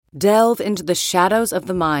Delve into the shadows of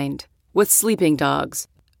the mind with Sleeping Dogs,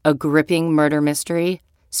 a gripping murder mystery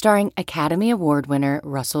starring Academy Award winner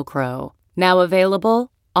Russell Crowe. Now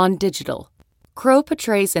available on digital. Crowe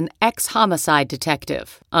portrays an ex-homicide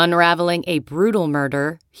detective unraveling a brutal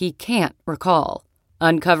murder he can't recall.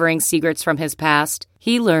 Uncovering secrets from his past,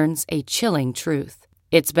 he learns a chilling truth.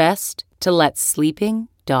 It's best to let sleeping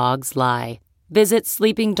dogs lie. Visit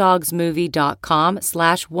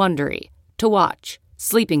sleepingdogsmovie.com/Wondery to watch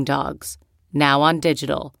Sleeping Dogs, now on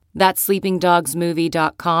digital. That's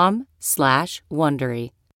sleepingdogsmovie.com/Wondery.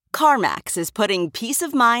 CarMax is putting peace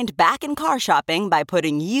of mind back in car shopping by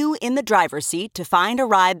putting you in the driver's seat to find a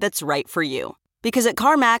ride that's right for you. Because at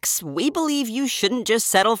CarMax, we believe you shouldn't just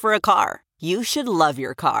settle for a car. You should love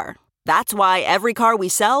your car. That's why every car we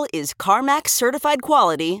sell is CarMax certified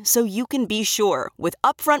quality, so you can be sure with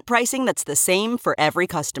upfront pricing that's the same for every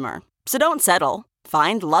customer. So don't settle.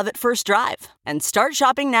 Find love at first drive and start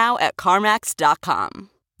shopping now at CarMax.com.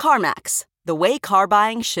 CarMax, the way car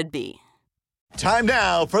buying should be. Time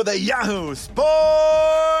now for the Yahoo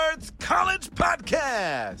Sports College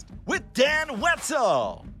Podcast with Dan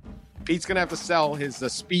Wetzel. Pete's going to have to sell his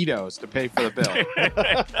Speedos to pay for the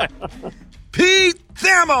bill. Pete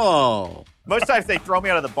Thamel. Most times they throw me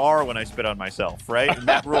out of the bar when I spit on myself, right? And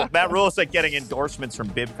Matt Rule is like getting endorsements from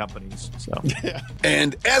bib companies. So,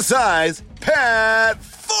 And SI's Pat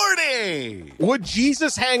Forney. Would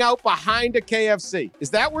Jesus hang out behind a KFC? Is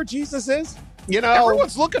that where Jesus is? You know,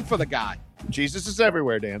 Everyone's looking for the guy. Jesus is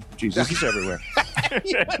everywhere, Dan. Jesus is everywhere.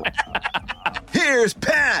 Here's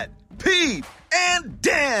Pat, Pete, and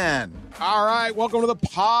Dan. All right, welcome to the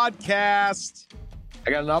podcast. I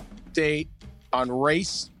got an update on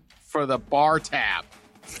Race for the Bar Tab.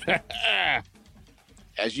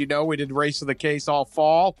 As you know, we did Race of the Case all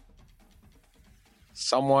fall.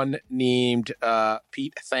 Someone named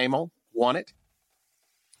Pete Thamel won it.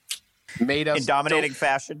 Made us in dominating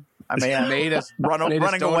fashion. I mean, made us running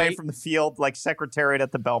away donate. from the field like Secretariat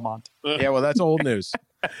at the Belmont. Yeah, well, that's old news.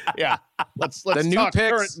 Yeah. Let's The new talk picks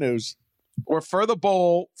current news. We're for the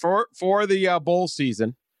bowl for the bowl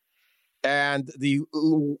season, and the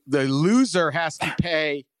loser has to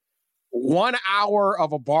pay 1 hour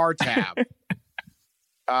of a bar tab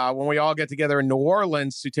when we all get together in New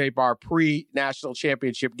Orleans to tape our pre-national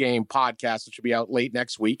championship game podcast, which will be out late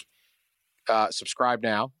next week. Subscribe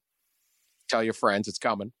now. Tell your friends it's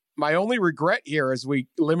coming. My only regret here is we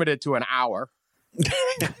limited to an hour.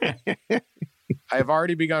 I have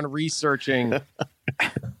already begun researching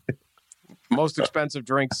most expensive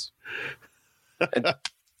drinks. And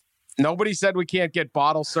nobody said we can't get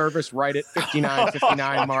bottle service right at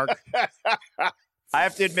 59 mark. I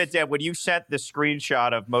have to admit, Dan, when you sent the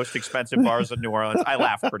screenshot of most expensive bars in New Orleans, I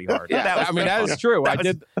laughed pretty hard. Yeah, that is true.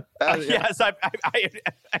 Yes, I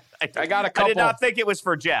got a couple. I did not think it was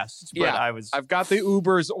for jest, but yeah, I've got the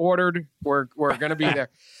Ubers ordered. We're going to be there.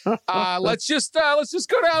 Let's just go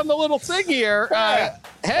down the little thing here.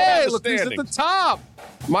 Hey, look who's at the top.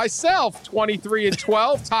 Myself,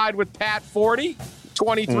 23-12, tied with Pat 40,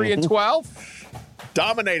 23-12.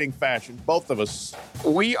 Dominating fashion, both of us.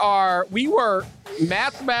 We were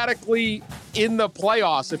mathematically in the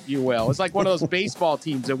playoffs, if you will. It's like one of those baseball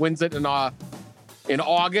teams that wins it in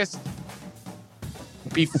August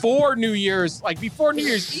before New Year's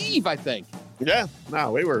Eve, I think. Yeah,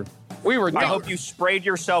 no, we were. I hope you sprayed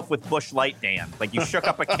yourself with Busch Light, Dan. Like you shook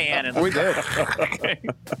up a can and we did.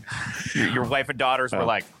 Your wife and daughters were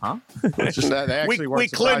like, "Huh?" They actually weren't we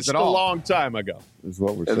surprised clinched at a all. long time ago. Is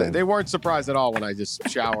what we're saying. They weren't surprised at all when I just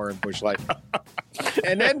shower in Busch Light.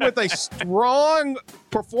 And then with a strong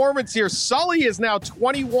performance here, Sully is now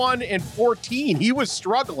 21-14. He was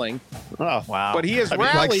struggling. Oh, wow. But he has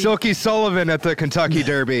Like rallied. Silky Sullivan at the Kentucky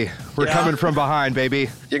Derby. We're coming from behind, baby.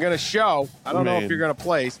 You're going to show. I don't know if you're going to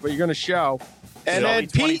place, but you're going to show. And then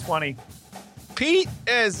Pete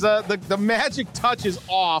is the magic touch is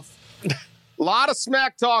off. A lot of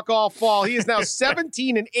smack talk all fall. He is now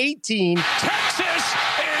 17-18. Texas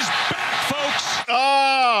is back, folks.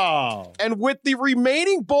 Oh. And with the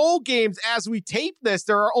remaining bowl games as we tape this,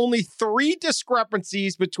 there are only 3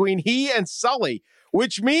 discrepancies between he and Sully,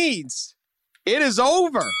 which means it is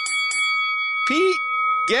over. Pete,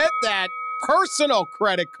 get that personal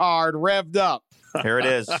credit card revved up. Here it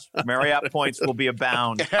is. Marriott points will be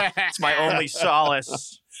abound. It's my only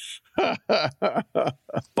solace.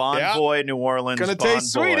 Boy, New Orleans. Gonna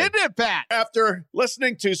taste sweet, isn't it, Pat? After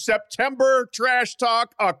listening to September trash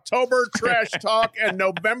talk, October trash talk, and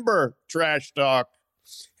November trash talk,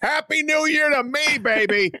 Happy New Year to me,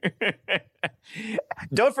 baby.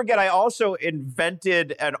 Don't forget, I also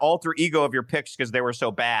invented an alter ego of your picks because they were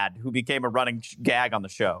so bad, who became a running gag on the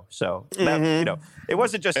show. So, that, it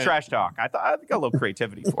wasn't just trash talk. I got a little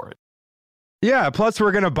creativity for it. Yeah, plus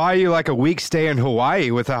we're going to buy you like a week stay in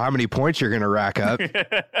Hawaii with how many points you're going to rack up.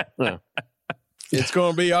 It's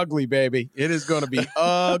going to be ugly, baby. It is going to be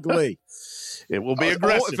ugly. It will be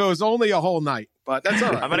aggressive. If it was only a whole night, but that's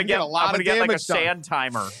all right. I'm going to get a lot I'm of gonna get like a damage done. sand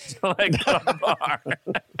timer to like go to the bar.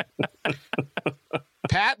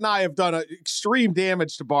 Pat and I have done extreme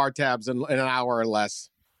damage to bar tabs in an hour or less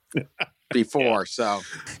before. So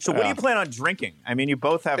what do you plan on drinking? I mean, you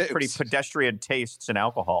both have pretty pedestrian tastes in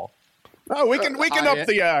alcohol. Oh, we can up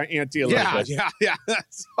the ante a little bit. Yeah.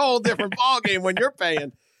 That's a whole different ballgame when you're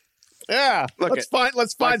paying. Yeah, let's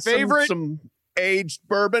find favorite some aged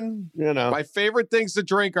bourbon. My favorite things to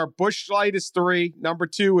drink are Busch Light is 3. Number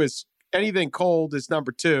 2 is anything cold is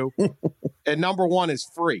number 2, and number 1 is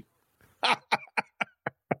free.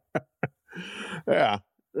 Yeah,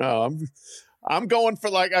 no, I'm going for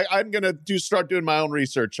I'm gonna start doing my own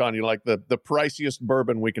research on you, like the priciest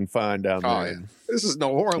bourbon we can find down there. Yeah. This is New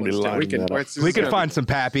Orleans. We can find some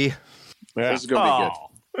Pappy. Yeah. This is gonna be good.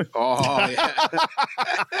 Oh,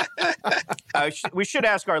 yeah. We should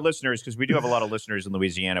ask our listeners, because we do have a lot of listeners in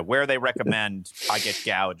Louisiana, where they recommend I get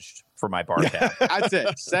gouged for my bar tab. That's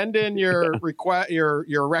it. Send in your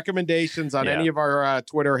your recommendations on any of our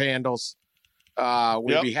Twitter handles.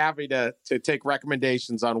 We'd be happy to take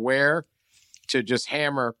recommendations on where to just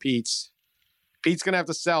hammer Pete's. Pete's going to have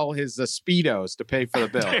to sell his Speedos to pay for the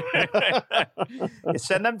bill.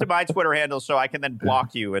 Send them to my Twitter handle so I can then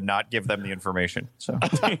block you and not give them the information. So,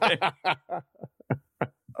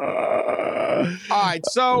 all right.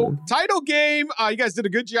 So, title game. You guys did a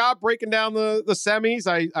good job breaking down the semis.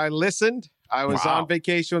 I listened. I was on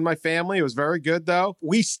vacation with my family. It was very good, though.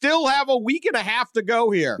 We still have a week and a half to go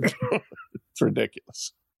here. It's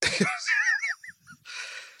ridiculous.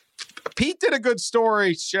 Pete did a good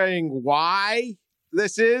story saying why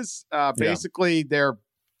this is. Basically, their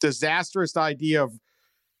disastrous idea of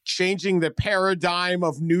changing the paradigm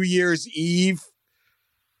of New Year's Eve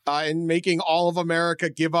and making all of America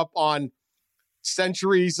give up on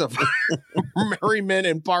centuries of merriment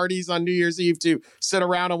and parties on New Year's Eve to sit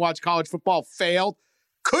around and watch college football failed.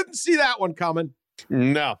 Couldn't see that one coming.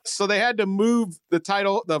 No. So they had to move the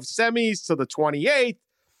title of semis to the 28th.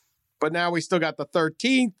 But now we still got the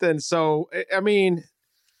 13th. And so, I mean,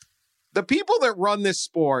 the people that run this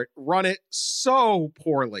sport run it so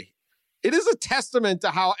poorly. It is a testament to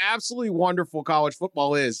how absolutely wonderful college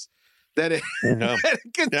football is that it, that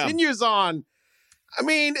it continues on. I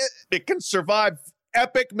mean, it can survive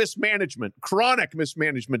epic mismanagement, chronic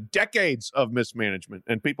mismanagement, decades of mismanagement,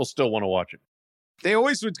 and people still want to watch it. They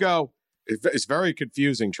always would go, it's very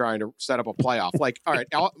confusing trying to set up a playoff. Like, all right,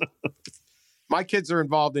 my kids are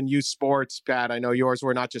involved in youth sports, Pat. I know yours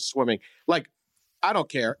were, not just swimming. Like, I don't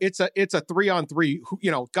care. It's a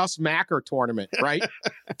 3-on-3, Gus Macker tournament, right?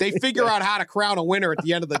 They figure out how to crown a winner at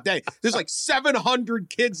the end of the day. There's like 700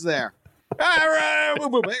 kids there.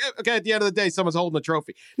 Okay, at the end of the day, someone's holding a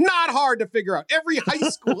trophy. Not hard to figure out. Every high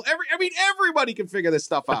school, everybody can figure this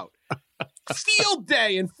stuff out. Field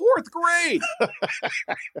day in 4th grade.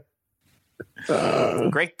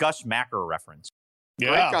 Great Gus Macker reference. Yeah.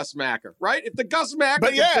 Great Gus Macker, right? If the Gus Macker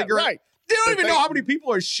can figure it, they don't even know how many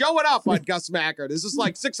people are showing up on Gus Macker. This is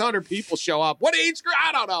like 600 people show up. What age group?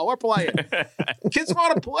 I don't know. We're playing. Kids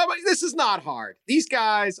want to play. This is not hard. These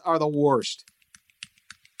guys are the worst.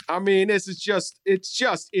 I mean, it's just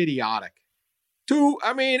idiotic.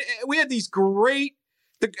 We had these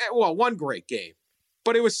one great game,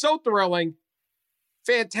 but it was so thrilling.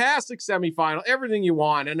 Fantastic semifinal, everything you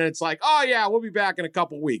want. And then it's like, oh yeah, we'll be back in a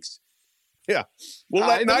couple weeks. Yeah. We'll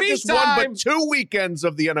let not just one, but 2 weekends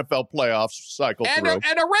of the NFL playoffs cycle and through.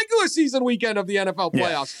 And a regular season weekend of the NFL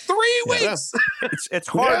playoffs. 3 weeks. It's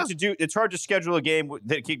hard to do. It's hard to schedule a game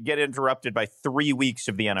that could get interrupted by 3 weeks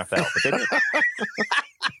of the NFL. But they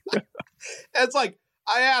did. It's like,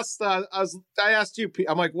 I asked you,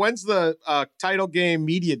 I'm like, when's the title game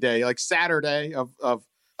media day? Like Saturday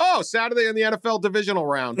Saturday in the NFL divisional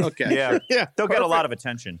round. Okay. Yeah. They'll get a lot of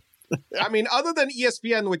attention. I mean, other than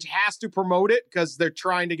ESPN, which has to promote it because they're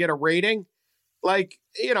trying to get a rating, like,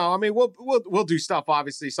 we'll do stuff,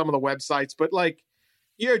 obviously, some of the websites, but like,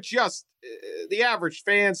 you're just, the average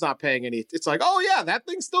fan's not paying any. It's like, oh yeah, that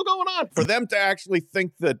thing's still going on. For them to actually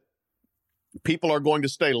think that people are going to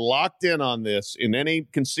stay locked in on this in any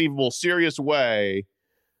conceivable serious way,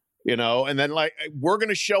 and then like, we're going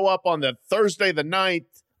to show up on the Thursday the 9th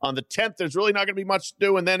On the 10th, there's really not going to be much to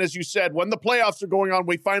do. And then, as you said, when the playoffs are going on,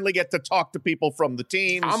 we finally get to talk to people from the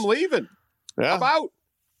teams. I'm leaving. Yeah. I'm out.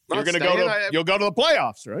 You're going to go to you'll go to the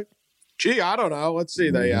playoffs, right? Gee, I don't know. Let's see.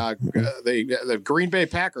 The Green Bay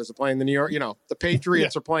Packers are playing the New York. The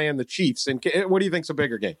Patriots are playing the Chiefs. And what do you think's a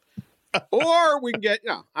bigger game? Or we can get.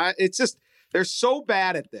 It's just they're so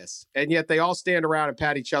bad at this, and yet they all stand around and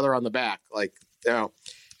pat each other on the back,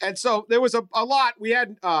 And so there was a lot. We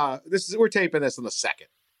had we're taping this on the 2nd,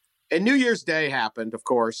 and New Year's Day happened, of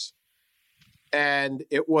course. And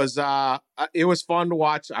it was fun to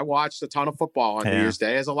watch. I watched a ton of football on New Year's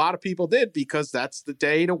Day, as a lot of people did, because that's the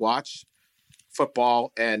day to watch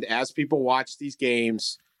football. And as people watch these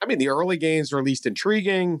games, I mean, the early games were at least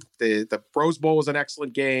intriguing. The Rose Bowl was an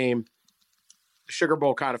excellent game. The Sugar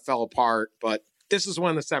Bowl kind of fell apart, but this is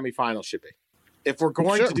when the semifinals should be. If we're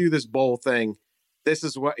going to do this bowl thing, this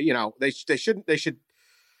is what they should.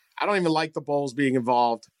 I don't even like the bowls being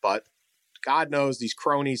involved, but God knows these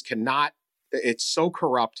cronies cannot. It's so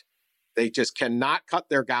corrupt. They just cannot cut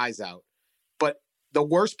their guys out. But the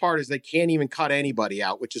worst part is they can't even cut anybody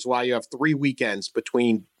out, which is why you have 3 weekends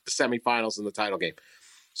between the semifinals and the title game.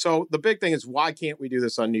 So the big thing is, why can't we do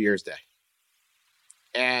this on New Year's Day?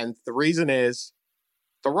 And the reason is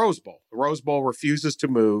the Rose Bowl. The Rose Bowl refuses to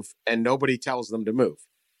move, and nobody tells them to move.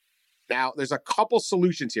 Now, there's a couple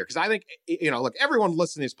solutions here, because I think, look, everyone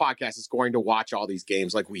listening to this podcast is going to watch all these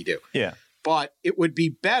games like we do. Yeah. But it would be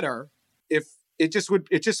better if it just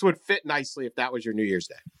would fit nicely if that was your New Year's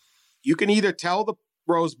Day. You can either tell the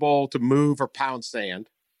Rose Bowl to move or pound sand,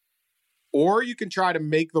 or you can try to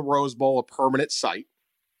make the Rose Bowl a permanent site,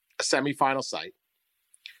 a semifinal site.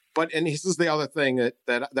 And this is the other thing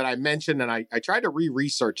that I mentioned, and I tried to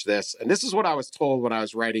research this, and this is what I was told when I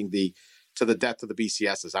was writing To the Death of the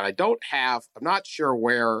BCSs. And I'm not sure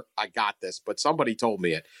where I got this, but somebody told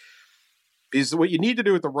me it. Because what you need to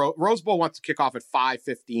do with the Rose Bowl wants to kick off at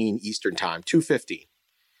 5:15 Eastern time, 2:15.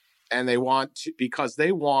 And because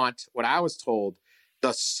they want, what I was told,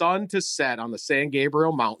 the sun to set on the San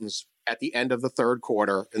Gabriel Mountains at the end of the 3rd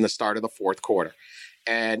quarter and the start of the 4th quarter.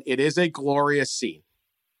 And it is a glorious scene.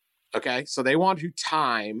 Okay? So they want to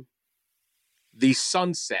time the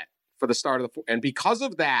sunset for the start of and because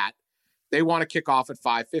of that, they want to kick off at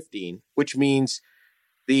 5:15, which means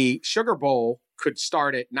the Sugar Bowl could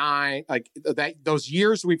start at 9. Like those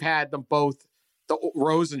years we've had them both, the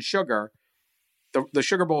Rose and Sugar, the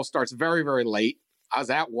Sugar Bowl starts very, very late. I was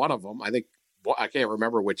at one of them. I think I can't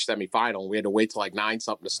remember which semifinal. We had to wait till like 9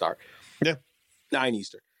 something to start. Yeah, 9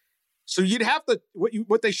 Eastern. So you'd have to.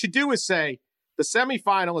 What they should do is say the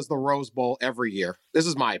semifinal is the Rose Bowl every year. This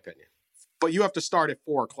is my opinion, but you have to start at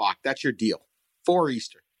 4:00. That's your deal. 4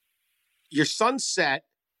 Eastern. Your sunset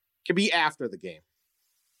can be after the game,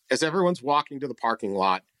 as everyone's walking to the parking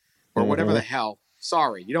lot or whatever the hell.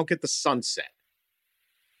 Sorry, you don't get the sunset.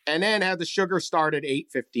 And then have the Sugar start at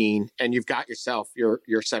 8:15, and you've got yourself your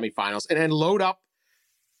semifinals, and then load up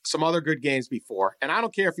some other good games before. And I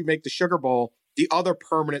don't care if you make the Sugar Bowl the other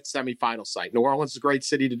permanent semifinal site. New Orleans is a great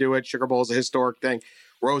city to do it. Sugar Bowl is a historic thing.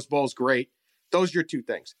 Rose Bowl is great. Those are your 2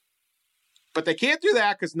 things. But they can't do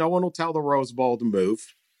that because no one will tell the Rose Bowl to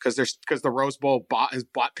move. Because the Rose Bowl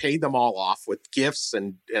paid them all off with gifts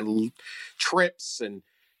and trips and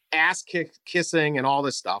ass kissing and all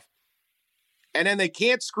this stuff. And then they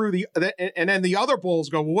can't screw and then the other bowls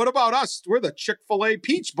go, well, what about us? We're the Chick-fil-A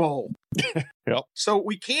Peach Bowl. Yep. So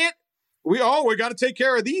we can't, we got to take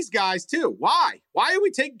care of these guys too. Why? Why are we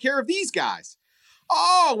taking care of these guys?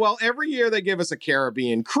 Oh, well, every year they give us a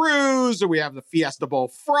Caribbean cruise, or we have the Fiesta Bowl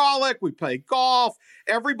frolic. We play golf.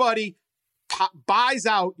 Everybody buys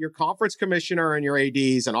out your conference commissioner and your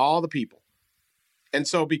ADs and all the people. And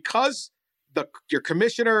so because your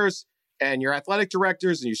commissioners and your athletic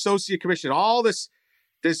directors and your associate commissioner, all this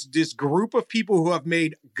group of people who have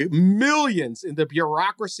made millions in the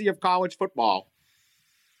bureaucracy of college football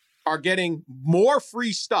are getting more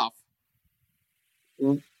free stuff,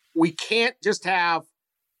 we can't just have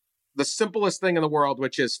the simplest thing in the world,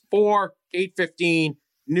 which is 8:15,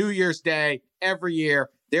 New Year's Day, every year.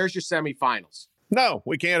 There's your semifinals. No,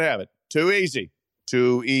 we can't have it. Too easy.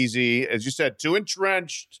 Too easy. As you said, too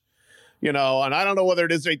entrenched. And I don't know whether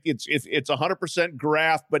it is it's 100%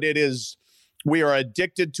 graft, but it is. We are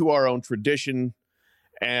addicted to our own tradition,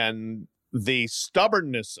 and the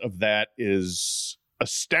stubbornness of that is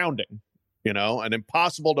astounding, and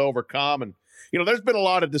impossible to overcome. And there's been a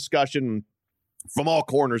lot of discussion from all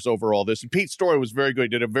corners over all this. And Pete's story was very good. He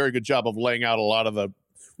did a very good job of laying out a lot of the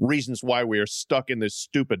reasons why we are stuck in this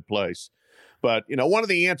stupid place. But, one of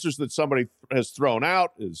the answers that somebody has thrown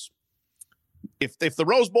out is if the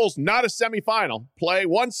Rose Bowl's not a semifinal, play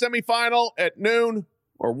one semifinal at noon,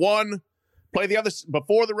 or one, play the other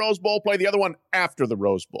before the Rose Bowl, play the other one after the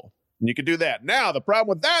Rose Bowl. And you could do that. Now, the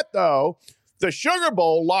problem with that, though, the Sugar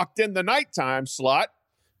Bowl locked in the nighttime slot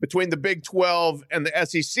between the Big 12 and the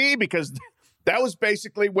SEC because that was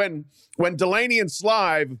basically when Delaney and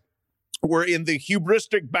Slive were in the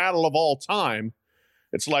hubristic battle of all time.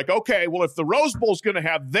 It's like, okay, well, if the Rose Bowl's going to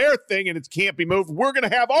have their thing and it can't be moved, we're going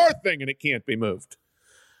to have our thing and it can't be moved.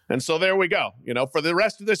 And so there we go. For the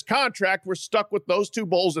rest of this contract, we're stuck with those two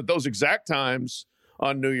bowls at those exact times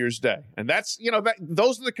on New Year's Day. And that's,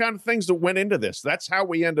 those are the kind of things that went into this. That's how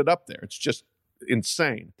we ended up there. It's just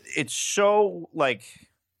insane. It's so,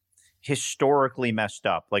 historically messed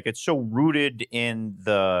up. It's so rooted in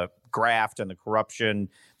the graft and the corruption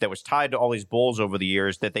that was tied to all these bowls over the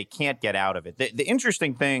years that they can't get out of it. The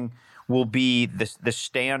interesting thing will be the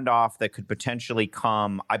standoff that could potentially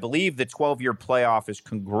come. I believe the 12-year playoff is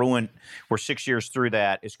congruent. We're 6 years through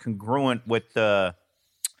that, is congruent with the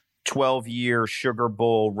 12-year Sugar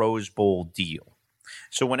Bowl, Rose Bowl deal.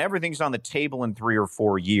 So when everything's on the table in 3 or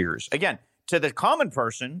 4 years, again, to the common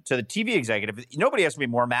person, to the TV executive, nobody has to be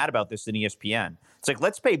more mad about this than ESPN. It's like,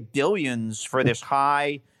 let's pay billions for this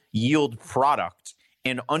high yield product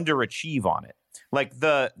and underachieve on it.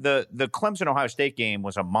 The Clemson Ohio State game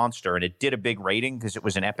was a monster and it did a big rating because it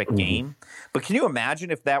was an epic game. But can you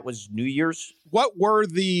imagine if that was New Year's? What were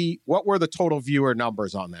the total viewer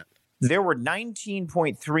numbers on that? There were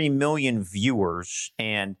 19.3 million viewers,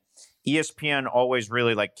 and ESPN always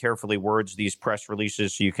really carefully words these press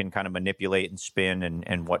releases so you can kind of manipulate and spin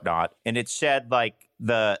and whatnot. And it said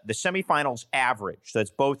the semifinals average, so that's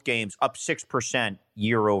both games, up 6%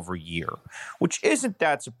 year over year, which isn't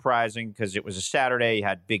that surprising because it was a Saturday. You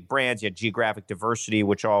had big brands, you had geographic diversity,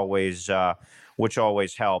 which always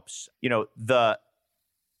helps. The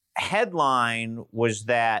headline was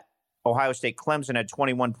that Ohio State Clemson had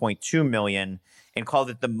 21.2 million and called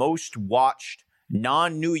it the most watched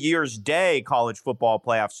non-New Year's Day college football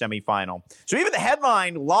playoff semifinal. So even the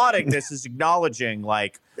headline lauding this is acknowledging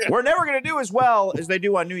we're never going to do as well as they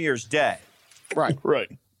do on New Year's Day. Right.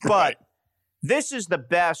 But this is the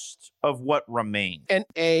best of what remains. And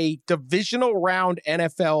a divisional round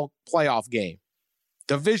NFL playoff game.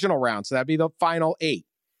 Divisional round. So that'd be the final 8.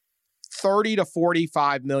 30 to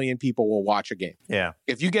 45 million people will watch a game. Yeah.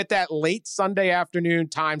 If you get that late Sunday afternoon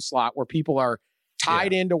time slot where people are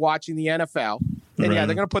tied into watching the NFL, and they're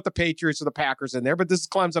going to put the Patriots or the Packers in there, but this is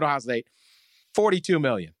Clemson, Ohio State, 42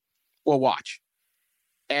 million will watch.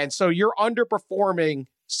 And so you're underperforming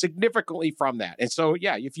significantly from that. And so,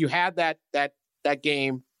 if you had that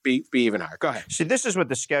game be even higher. Go ahead. See, this is what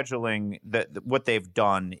the scheduling, what they've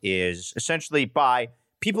done is essentially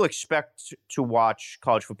people expect to watch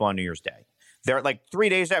college football on New Year's Day. They're 3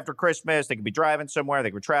 days after Christmas. They could be driving somewhere.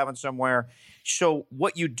 They could be traveling somewhere. So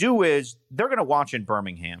what you do is they're going to watch in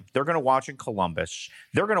Birmingham. They're going to watch in Columbus.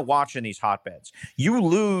 They're going to watch in these hotbeds. You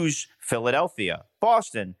lose Philadelphia,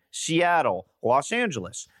 Boston, Seattle, Los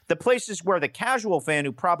Angeles, the places where the casual fan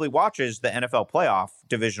who probably watches the NFL playoff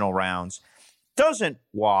divisional rounds doesn't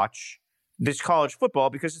watch this college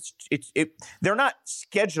football because they're not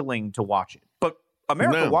scheduling to watch it. But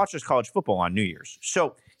America watches college football on New Year's.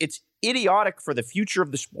 So it's idiotic for the future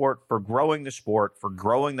of the sport, for growing the sport, for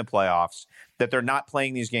growing the playoffs, that they're not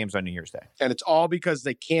playing these games on New Year's Day. And it's all because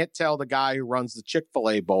they can't tell the guy who runs the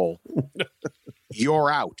Chick-fil-A bowl, you're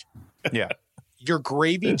out. Yeah. Your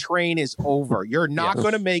gravy train is over. You're not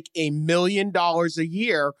going to make $1 million a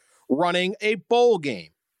year running a bowl game.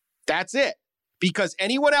 That's it. Because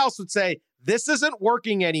anyone else would say, this isn't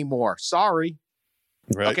working anymore. Sorry.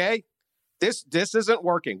 Right. Okay? This isn't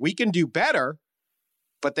working. We can do better,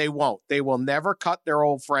 but they won't. They will never cut their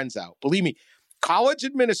old friends out. Believe me, college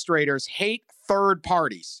administrators hate third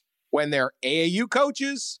parties when they're AAU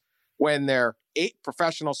coaches, when they're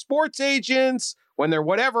professional sports agents, when they're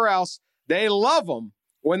whatever else. They love them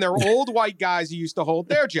when they're old white guys who used to hold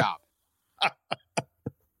their job.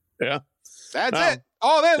 Yeah. That's it.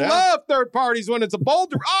 Oh, they love third parties when it's a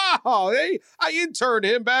boulder. I interned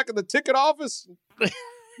him back in the ticket office.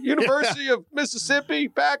 University of Mississippi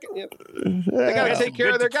back. They got to take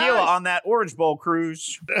care of their guys. On that Orange Bowl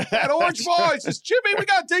cruise. That Orange Bowl says, Jimmy, we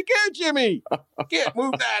got to take care of Jimmy. Can't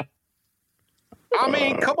move that. I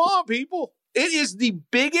mean, come on, people. It is the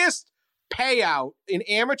biggest payout in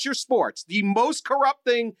amateur sports. The most corrupt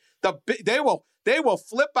thing. They will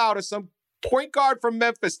flip out if some point guard from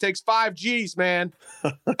Memphis takes 5 G's, man.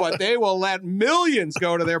 But they will let millions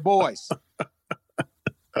go to their boys.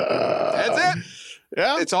 That's it.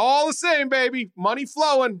 Yeah. It's all the same, baby. Money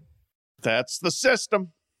flowing. That's the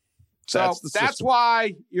system. So that's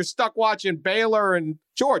why you're stuck watching Baylor and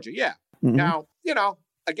Georgia. Yeah. Mm-hmm. Now,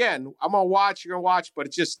 again, I'm going to watch, you're going to watch, but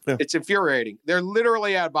it's infuriating. They're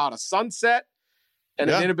literally at about a sunset and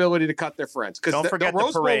an inability to cut their friends. Because the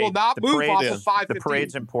Rose Bowl will not move off of 5:15. The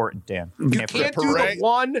parade's important, Dan. You can't do the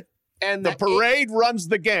one and the parade runs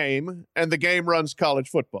the game, and the game runs college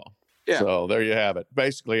football. Yeah. So there you have it.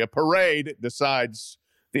 Basically, a parade decides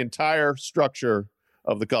the entire structure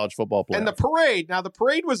of the college football playoff. And the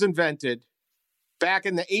parade was invented back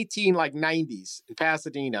in the 90s in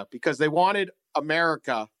Pasadena because they wanted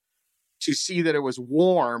America to see that it was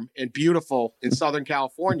warm and beautiful in Southern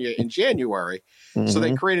California in January. So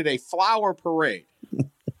they created a flower parade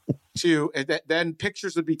then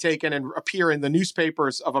pictures would be taken and appear in the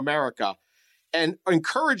newspapers of America, and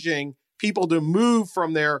encouraging people to move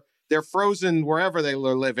from their frozen wherever they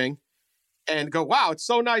were living and go, wow, it's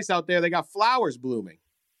so nice out there. They got flowers blooming.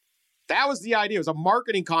 That was the idea. It was a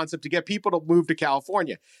marketing concept to get people to move to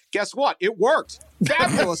California. Guess what? It worked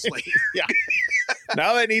fabulously. Yeah.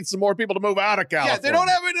 Now they need some more people to move out of California. Yeah, they don't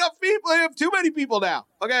have enough people. They have too many people now.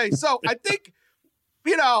 Okay, so I think,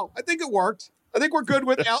 I think it worked. I think we're good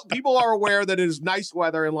with people are aware that it is nice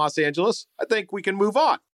weather in Los Angeles. I think we can move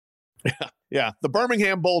on. Yeah. The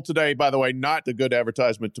Birmingham Bowl today, by the way, not a good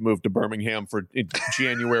advertisement to move to Birmingham for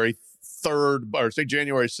January 3rd or say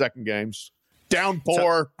January 2nd games.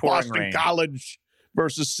 Downpour, Boston rain. College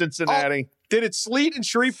versus Cincinnati. Oh, did it sleet in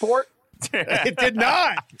Shreveport? It did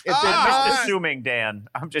not. I'm just assuming, Dan.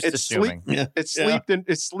 I'm just assuming. It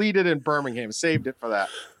sleeted in Birmingham. Saved it for that.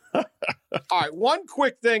 All right, one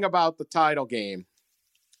quick thing about the title game.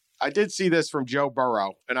 I did see this from Joe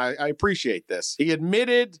Burrow, and I appreciate this. He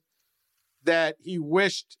admitted that he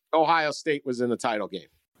wished Ohio State was in the title game.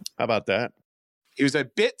 How about that? He was a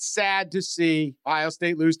bit sad to see Ohio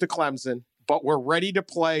State lose to Clemson, but we're ready to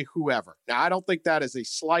play whoever. Now, I don't think that is a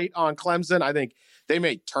slight on Clemson. I think they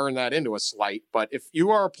may turn that into a slight, but if you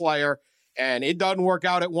are a player and it doesn't work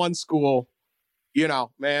out at one school,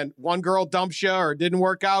 man, one girl dumps you or it didn't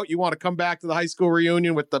work out, you want to come back to the high school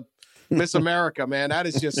reunion with the Miss America, man.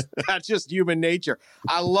 That's just human nature.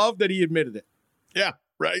 I love that he admitted it. Yeah,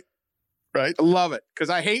 right. I love it because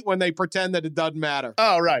I hate when they pretend that it doesn't matter.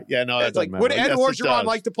 Oh, right. Yeah, no, that doesn't matter. Would Ed Orgeron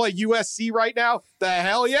like to play USC right now? The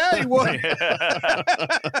hell yeah, he would. Right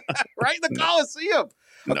in the Coliseum.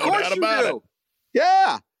 Of course you do.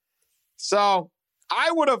 Yeah. So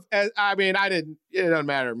I would have, it doesn't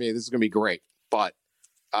matter to me. This is going to be great. But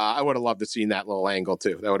I would have loved to seen that little angle,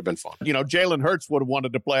 too. That would have been fun. Jalen Hurts would have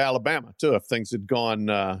wanted to play Alabama, too, if things had gone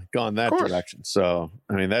that direction. So,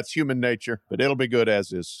 that's human nature. But it'll be good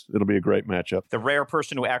as is. It'll be a great matchup. The rare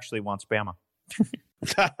person who actually wants Bama.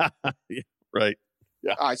 Yeah, right.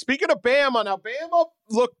 Yeah. All right. Speaking of Bama, now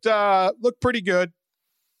Bama looked pretty good.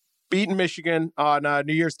 Beating Michigan on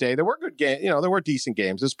New Year's Day. There were good games. There were decent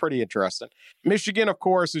games. It was pretty interesting. Michigan, of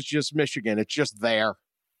course, is just Michigan. It's just there.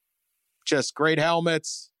 Just great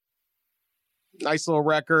helmets. Nice little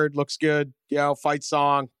record. Looks good. Fight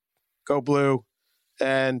song. Go Blue.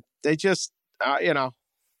 And they just,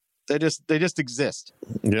 they just exist.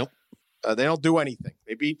 Yep. They don't do anything.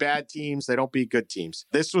 They beat bad teams. They don't beat good teams.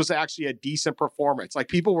 This was actually a decent performance. Like,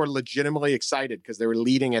 people were legitimately excited because they were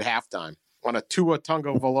leading at halftime on a Tua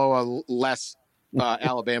Tagovailoa less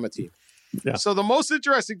Alabama team. Yeah. So the most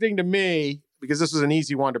interesting thing to me, because this was an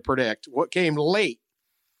easy one to predict, what came late,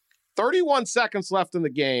 31 seconds left in the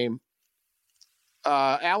game.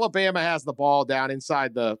 Alabama has the ball down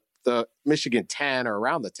inside the Michigan 10 or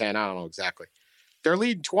around the 10. I don't know exactly. They're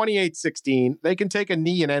leading 28-16. They can take a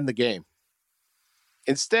knee and end the game.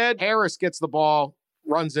 Instead, Harris gets the ball,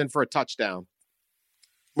 runs in for a touchdown,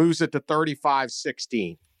 moves it to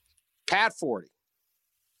 35-16. Pat 40.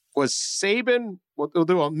 Was Saban, we'll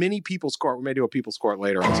do a mini People's Court. We may do a People's Court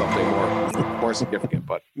later on something more significant,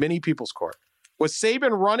 but mini People's Court. Was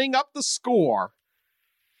Saban running up the score?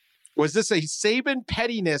 Was this a Saban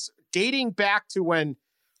pettiness dating back to when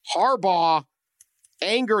Harbaugh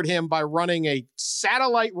angered him by running a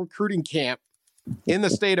satellite recruiting camp in the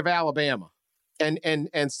state of Alabama? And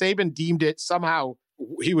Saban deemed it somehow,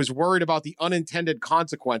 he was worried about the unintended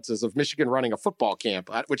consequences of Michigan running a football camp,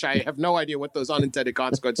 which I have no idea what those unintended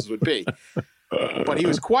consequences would be. But he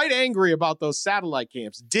was quite angry about those satellite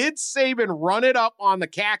camps. Did Saban run it up on the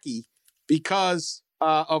khaki because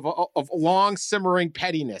of long simmering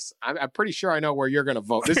pettiness? I'm pretty sure I know where you're going to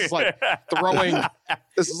vote. This is like throwing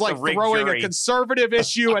a conservative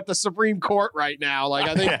issue at the Supreme Court right now. Like,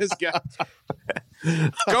 I think this guy.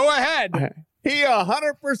 Go ahead. He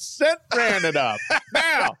 100% ran it up.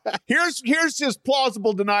 Now, here's his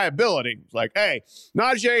plausible deniability. It's like, hey,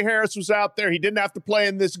 Najee Harris was out there. He didn't have to play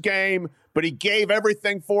in this game, but he gave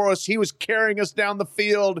everything for us. He was carrying us down the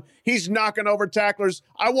field. He's knocking over tacklers.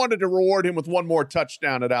 I wanted to reward him with one more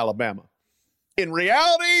touchdown at Alabama. In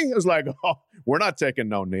reality, it was like, oh, we're not taking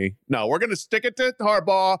no knee. No, we're going to stick it to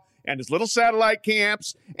Harbaugh and his little satellite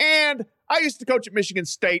camps. And I used to coach at Michigan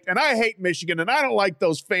State, and I hate Michigan, and I don't like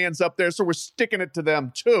those fans up there, so we're sticking it to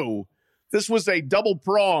them too. This was a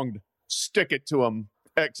double-pronged stick it to them,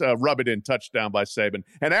 rub it in touchdown by Saban.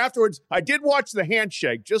 And afterwards, I did watch the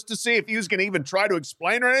handshake just to see if he was going to even try to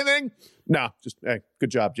explain or anything. No, just, hey,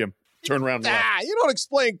 good job, Jim. Turn around. You don't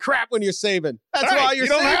explain crap when you're Saban. That's right, why you're you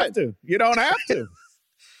don't Saban. have to. You don't have to.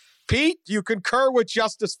 Pete, do you concur with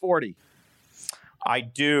Justice 40? I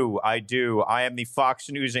do. I am the Fox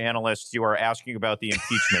News analyst you are asking about the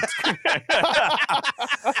impeachment.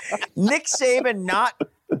 Nick Saban not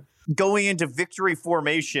going into victory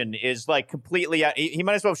formation is like completely out. He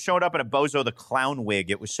might as well have shown up in a Bozo the Clown wig.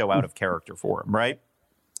 It was so out of character for him, right?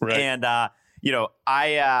 Right. And,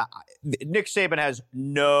 Nick Saban has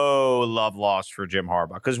no love lost for Jim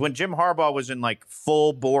Harbaugh, because when Jim Harbaugh was in like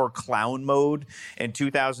full bore clown mode in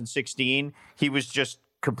 2016, he was just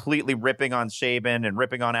completely ripping on Saban and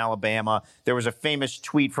ripping on Alabama. There was a famous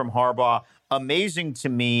tweet from Harbaugh. Amazing to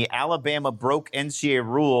me, Alabama broke NCAA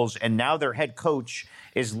rules, and now their head coach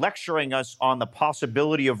is lecturing us on the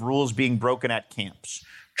possibility of rules being broken at camps.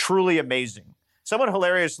 Truly amazing. Somewhat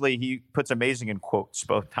hilariously, he puts amazing in quotes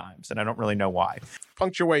both times, and I don't really know why.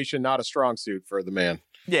 Punctuation, not a strong suit for the man.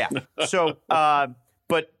 Yeah. So,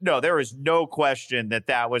 but no, there is no question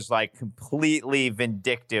that was like completely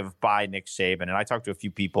vindictive by Nick Saban. And I talked to a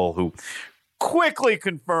few people who quickly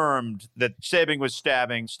confirmed that Saban was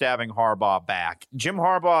stabbing Harbaugh back. Jim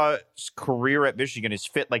Harbaugh's career at Michigan is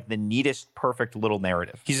fit like the neatest, perfect little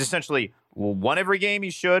narrative. He's essentially won every game he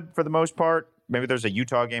should for the most part. Maybe there's a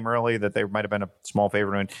Utah game early that they might have been a small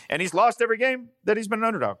favorite in. And he's lost every game that he's been an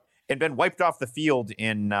underdog and been wiped off the field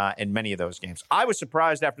in many of those games. I was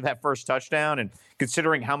surprised after that first touchdown, and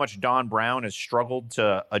considering how much Don Brown has struggled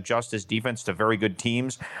to adjust his defense to very good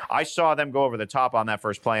teams, I saw them go over the top on that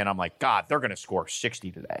first play, and I'm like, God, they're going to score 60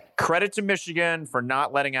 today. Credit to Michigan for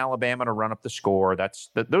not letting Alabama to run up the score.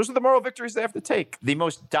 Those are the moral victories they have to take. The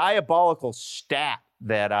most diabolical stat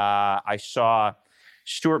that I saw,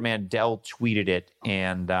 Stuart Mandel tweeted it,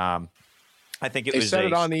 and I think They said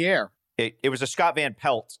it on the air. It was a Scott Van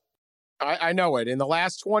Pelt. I know it. In the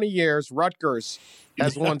last 20 years, Rutgers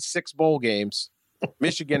has won 6 bowl games.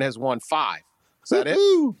 Michigan has won 5. Is that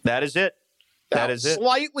it? That is it. Now,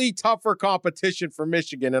 slightly tougher competition for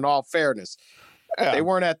Michigan, in all fairness. Yeah. They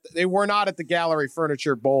were not at the Gallery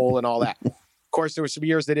Furniture Bowl and all that. Of course, there were some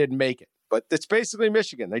years they didn't make it, but it's basically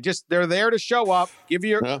Michigan. They're there to show up, give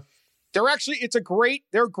you. Yeah.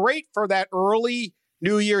 They're great for that early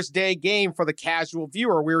New Year's Day game for the casual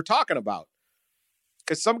viewer we were talking about.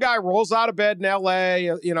 Because some guy rolls out of bed in L.A.,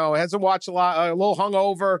 hasn't watched a lot, a little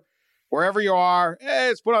hungover, wherever you are. Hey,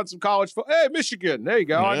 let's put on some college football. Hey, Michigan. There you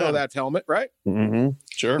go. Yeah. I know that helmet, right? Mm-hmm.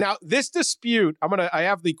 Sure. Now, this dispute, I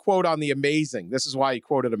have the quote on the amazing. This is why he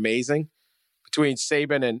quoted amazing between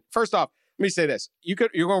Saban and, first off, let me say this. You're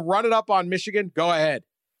going to run it up on Michigan? Go ahead.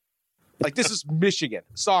 Like, this is Michigan.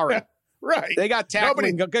 Sorry. Yeah, right. They got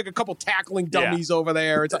tackling, a couple tackling dummies over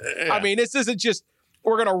there. I mean, this isn't just,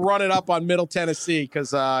 we're going to run it up on Middle Tennessee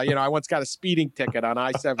because, I once got a speeding ticket on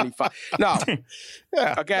I-75. No.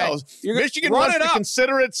 Yeah. Okay. No. Michigan wants to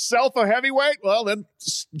consider itself a heavyweight? Well, then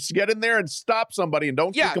just get in there and stop somebody and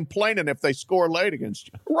don't keep complaining if they score late against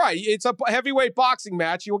you. Right. It's a heavyweight boxing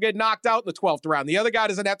match. You will get knocked out in the 12th round. The other guy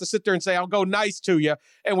doesn't have to sit there and say, I'll go nice to you,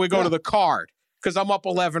 and we go to the card because I'm up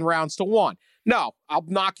 11 rounds to 1. No, I'll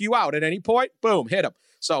knock you out at any point. Boom, hit him.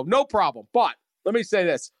 So no problem. But let me say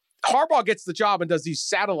this. Harbaugh gets the job and does these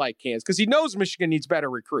satellite cams because he knows Michigan needs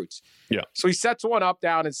better recruits. Yeah. So he sets one up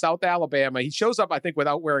down in South Alabama. He shows up, I think,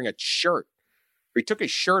 without wearing a shirt. He took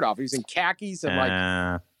his shirt off. He was in khakis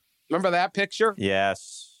and remember that picture?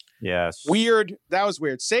 Yes. Weird. That was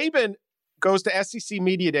weird. Saban goes to SEC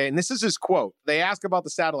Media Day, and this is his quote. They ask about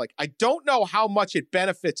the satellite. I don't know how much it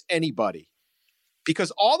benefits anybody.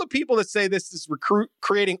 Because all the people that say this is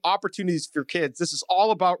creating opportunities for kids, this is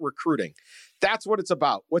all about recruiting. That's what it's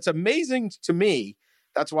about. What's amazing to me,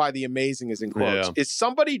 that's why the amazing is in quotes, is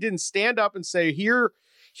somebody didn't stand up and say,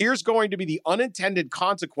 here's going to be the unintended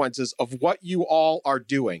consequences of what you all are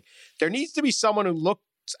doing. There needs to be someone who looks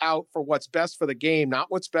out for what's best for the game,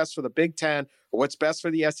 not what's best for the Big Ten or what's best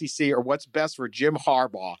for the SEC or what's best for Jim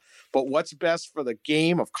Harbaugh, but what's best for the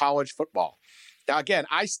game of college football. Now, again,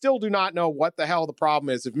 I still do not know what the hell the problem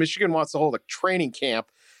is. If Michigan wants to hold a training camp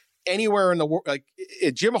anywhere in the world, like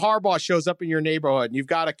if Jim Harbaugh shows up in your neighborhood and you've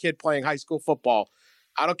got a kid playing high school football,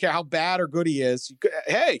 I don't care how bad or good he is.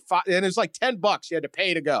 And it's like $10 you had to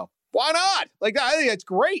pay to go. Why not? Like, I think it's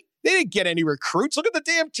great. They didn't get any recruits. Look at the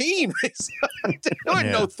damn team. There was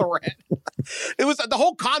no threat. It was the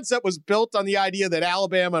whole concept was built on the idea that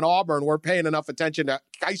Alabama and Auburn weren't paying enough attention to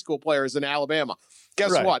high school players in Alabama.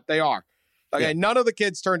 Guess what? They are. Okay, none of the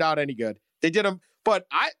kids turned out any good. They did them, but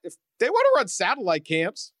if they want to run satellite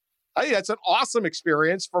camps, I think that's an awesome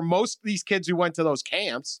experience for most of these kids who went to those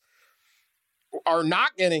camps. Are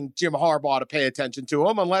not getting Jim Harbaugh to pay attention to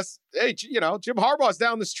them unless, hey, Jim Harbaugh's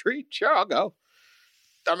down the street. Sure, I'll go.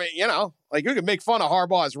 I mean, like you can make fun of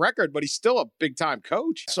Harbaugh's record, but he's still a big-time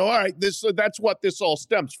coach. So, all right, that's what this all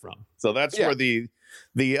stems from. So that's where the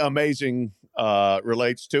amazing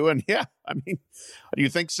relates to. And, I mean, do you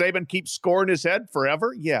think Saban keeps scoring his head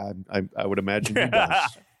forever? Yeah, I would imagine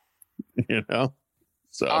he does.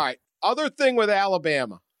 So, all right, other thing with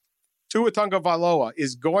Alabama. Tua Tagovailoa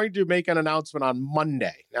is going to make an announcement on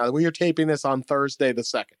Monday. Now, we are taping this on Thursday the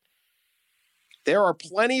 2nd. There are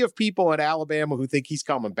plenty of people at Alabama who think he's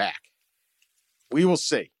coming back. We will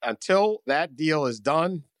see. Until that deal is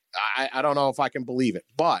done, I don't know if I can believe it.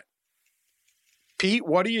 But, Pete,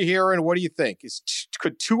 what are you hearing? What do you think?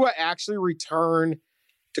 Could Tua actually return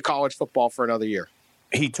to college football for another year?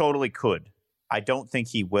 He totally could. I don't think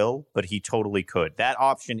he will, but he totally could. That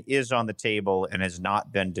option is on the table and has not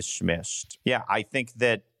been dismissed. Yeah, I think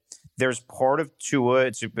that there's part of Tua,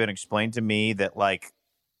 it's been explained to me, that like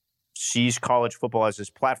sees college football as his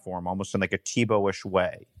platform, almost in like a Tebow-ish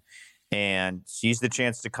way, and sees the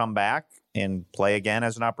chance to come back and play again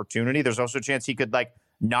as an opportunity. There's also a chance he could like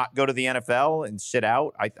not go to the NFL and sit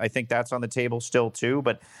out. I think that's on the table still too.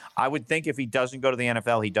 But I would think if he doesn't go to the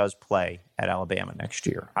NFL, he does play at Alabama next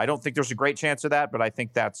year. I don't think there's a great chance of that, but I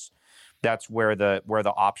think that's where the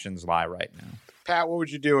options lie right now. Pat, what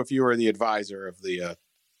would you do if you were the advisor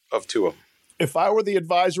of Tua? If I were the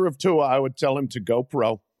advisor of Tua, I would tell him to go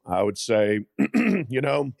pro. I would say,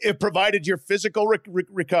 if provided your physical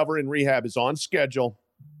recovery and rehab is on schedule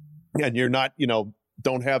and you're not,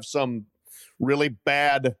 don't have some really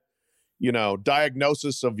bad,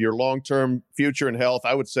 diagnosis of your long-term future and health,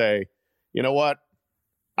 I would say, you know what?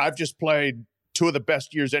 I've just played 2 of the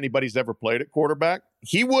best years anybody's ever played at quarterback.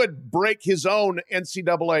 He would break his own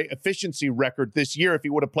NCAA efficiency record this year if he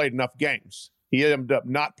would have played enough games. He ended up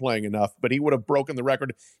not playing enough, but he would have broken the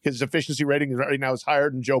record. His efficiency rating right now is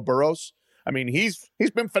higher than Joe Burrow's. I mean, he's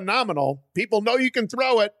been phenomenal. People know you can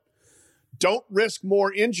throw it. Don't risk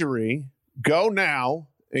more injury. Go now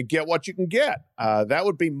and get what you can get. That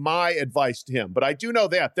would be my advice to him. But I do know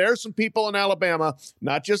that there are some people in Alabama,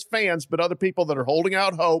 not just fans, but other people that are holding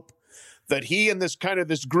out hope that he and this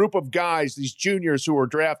group of guys, these juniors who are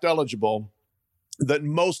draft eligible, that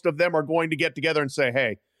most of them are going to get together and say,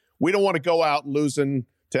 hey, we don't want to go out losing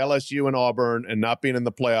to LSU and Auburn and not being in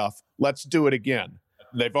the playoff. Let's do it again.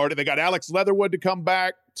 They got Alex Leatherwood to come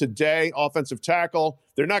back today, offensive tackle.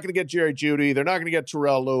 They're not going to get Jerry Jeudy. They're not going to get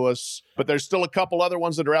Terrell Lewis. But there's still a couple other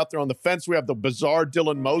ones that are out there on the fence. We have the bizarre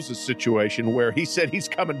Dylan Moses situation where he said he's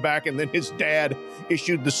coming back, and then his dad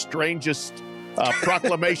issued the strangest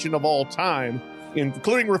proclamation of all time,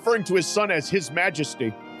 including referring to his son as His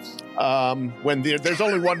Majesty. When there's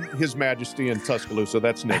only one His Majesty in Tuscaloosa,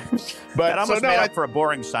 that's Nick. But that almost made up for a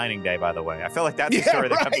boring signing day, by the way. I feel like that's the story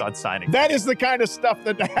that comes on signing day. That is the kind of stuff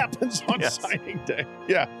that happens on signing day.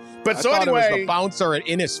 Yeah. But I so thought anyway, it was the bouncer at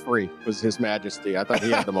Innisfree was His Majesty. I thought he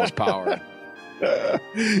had the most power.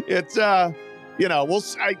 It's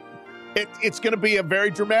it's going to be a very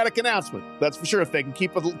dramatic announcement. That's for sure. If they can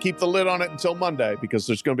keep the lid on it until Monday, because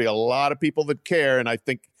there's going to be a lot of people that care. And I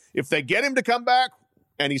think if they get him to come back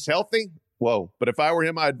and he's healthy, whoa. But if I were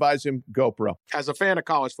him, I'd advise him go pro. As a fan of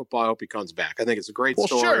college football, I hope he comes back. I think it's a great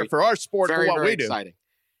story. Well, sure. For our sport, very, for what very we do. Exciting.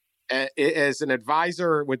 As an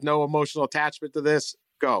advisor with no emotional attachment to this,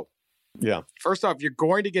 go. Yeah. First off, you're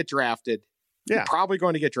going to get drafted. Yeah. You're probably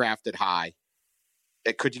going to get drafted high.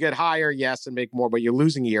 Could you get higher? Yes, and make more, but you're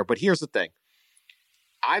losing a year. But here's the thing.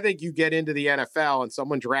 I think you get into the NFL and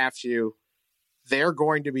someone drafts you, they're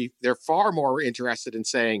far more interested in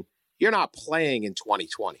saying, you're not playing in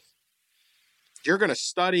 2020. You're going to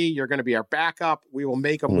study. You're going to be our backup. We will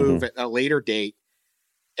make a move at a later date.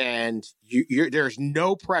 And there's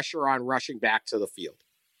no pressure on rushing back to the field.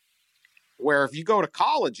 Where if you go to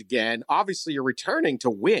college again, obviously you're returning to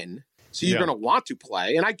win. So you're going to want to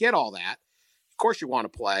play. And I get all that. Of course you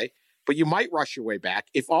want to play. But you might rush your way back.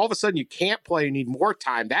 If all of a sudden you can't play, you need more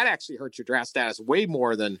time, that actually hurts your draft status way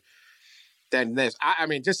more than this. I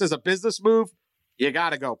mean, just as a business move, you got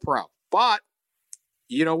to go pro. But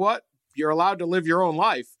you know what? you're allowed to live your own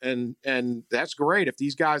life, and that's great. If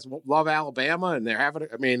these guys love Alabama and they're having,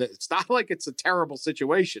 I mean, it's not like it's a terrible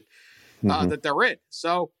situation that they're in.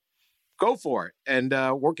 So go for it and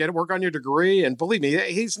work on your degree. And believe me,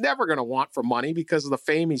 he's never going to want for money because of the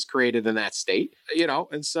fame he's created in that state,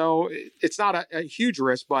 And so it's not a huge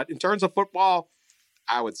risk. But in terms of football,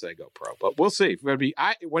 I would say go pro. But we'll see.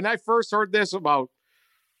 When I first heard this about,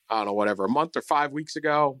 I don't know, whatever, a month or 5 weeks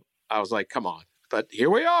ago, I was like, come on. But here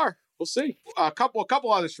we are. We'll see. A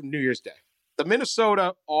couple others from New Year's Day. The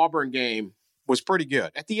Minnesota-Auburn game was pretty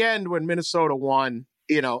good. At the end, when Minnesota won,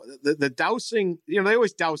 the dousing, they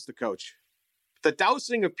always douse the coach. The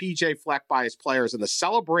dousing of PJ Fleck by his players and the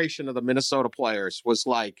celebration of the Minnesota players was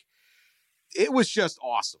like, it was just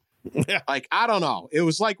awesome. Yeah. Like, I don't know. It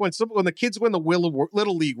was like when the kids win the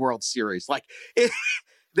Little League World Series. Like,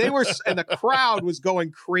 they were, and the crowd was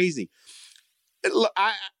going crazy. Look,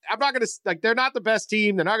 I'm not going to, like, they're not the best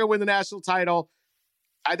team. They're not going to win the national title.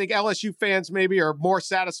 I think LSU fans maybe are more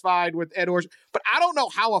satisfied with Ed Orgeron. But I don't know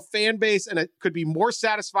how a fan base could be more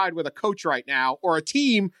satisfied with a coach right now, or a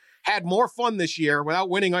team had more fun this year without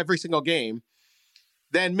winning every single game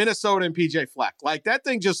than Minnesota and PJ Fleck. Like, that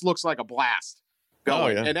thing just looks like a blast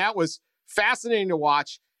going. Oh, yeah. And that was fascinating to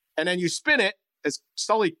watch. And then you spin it, as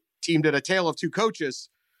Sully team did, a tale of two coaches.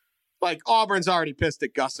 Like, Auburn's already pissed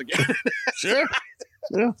at Gus again. Sure.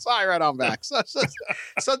 Yeah. Sorry, right on back. So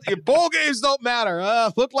your bowl games don't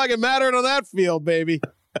matter. Looked like it mattered on that field, baby.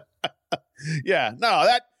 Yeah. No,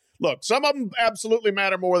 look, some of them absolutely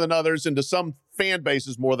matter more than others, and to some fan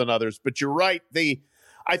bases more than others. But you're right.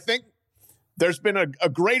 I think there's been a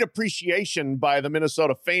great appreciation by the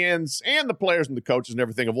Minnesota fans and the players and the coaches and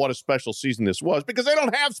everything of what a special season this was, because they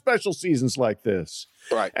don't have special seasons like this.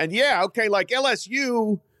 Right. And yeah, okay, like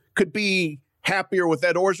LSU could be happier with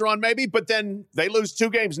Ed Orgeron maybe, but then they lose 2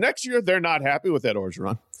 games next year. They're not happy with Ed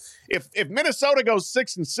Orgeron. If Minnesota goes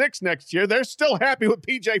 6-6 next year, they're still happy with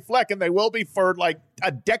PJ Fleck, and they will be for like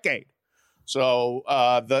a decade. So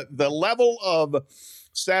the level of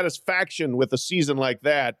satisfaction with a season like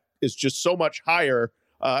that is just so much higher,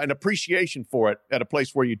 and appreciation for it at a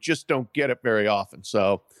place where you just don't get it very often.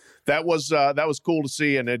 So that was cool to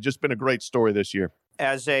see, and it's just been a great story this year.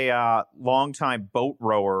 As a longtime boat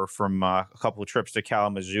rower from a couple of trips to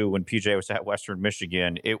Kalamazoo when PJ was at Western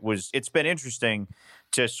Michigan, it's been interesting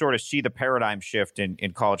to sort of see the paradigm shift in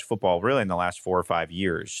college football really in the last 4 or 5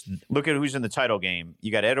 years. Look at who's in the title game.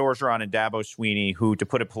 You got Ed Orgeron and Dabo Swinney, who, to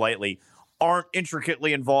put it politely, aren't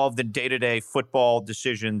intricately involved in day-to-day football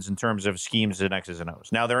decisions in terms of schemes and X's and O's.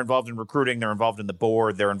 Now, they're involved in recruiting, they're involved in the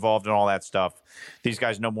board, they're involved in all that stuff. These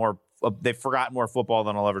guys know more. They've forgotten more football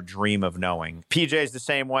than I'll ever dream of knowing. PJ's the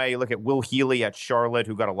same way. You look at Will Healy at Charlotte,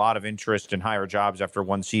 who got a lot of interest in higher jobs after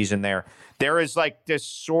one season there. There is like this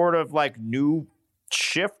sort of like new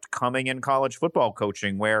shift coming in college football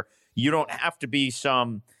coaching where you don't have to be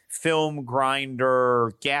some film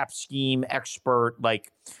grinder, gap scheme expert.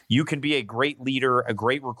 Like, you can be a great leader, a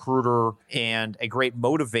great recruiter, and a great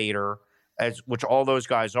motivator, which all those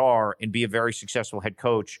guys are, and be a very successful head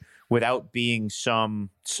coach without being some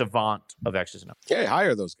savant of X's and O's. Yeah, you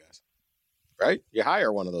hire those guys, right? You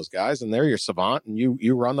hire one of those guys, and they're your savant, and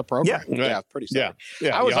you run the program. Yeah, right. Pretty simple.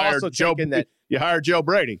 Yeah. I was also thinking that you hired Joe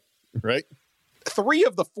Brady, right? 3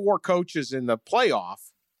 of the 4 coaches in the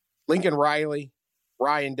playoff, Lincoln Riley,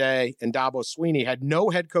 Ryan Day, and Dabo Swinney, had no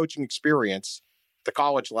head coaching experience at the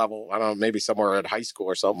college level. I don't know, maybe somewhere at high school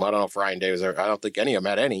or something. I don't know if Ryan Day was there. I don't think any of them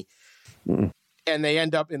had any. And they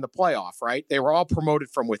end up in the playoff, right? They were all promoted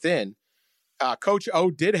from within. Coach O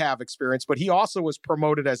did have experience, but he also was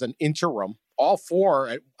promoted as an interim. All 4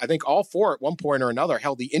 at one point or another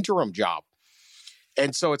held the interim job.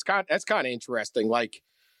 And so that's kind of interesting. Like,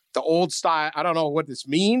 the old style, I don't know what this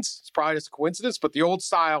means. It's probably just a coincidence, but the old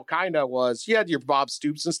style kind of was, you had your Bob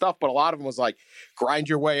Stoops and stuff, but a lot of them was like, grind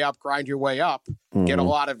your way up, get a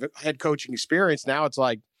lot of head coaching experience. Now it's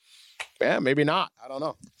like, yeah, maybe not. I don't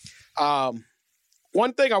know.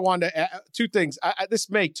 One thing I wanted to add, 2 things. This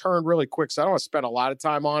may turn really quick, so I don't want to spend a lot of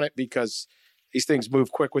time on it because these things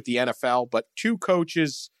move quick with the NFL, but 2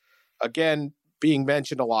 coaches, again, being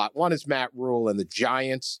mentioned a lot. One is Matt Rule and the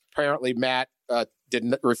Giants. Apparently, Matt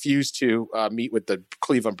didn't refuse to meet with the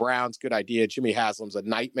Cleveland Browns. Good idea. Jimmy Haslam's a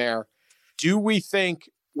nightmare. Do we think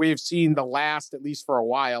we've seen the last, at least for a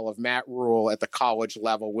while, of Matt Rule at the college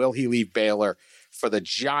level? Will he leave Baylor for the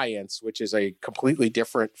Giants, which is a completely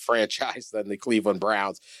different franchise than the Cleveland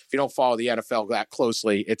Browns? If you don't follow the NFL that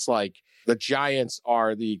closely, it's like the Giants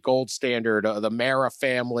are the gold standard of the Mara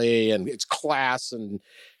family, and it's class, and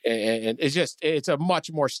it's a much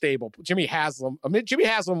more stable. Jimmy Haslam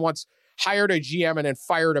once hired a GM and then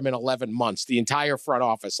fired him in 11 months, the entire front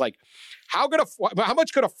office. Like, how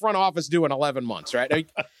much could a front office do in 11 months, right? Like,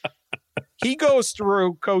 he goes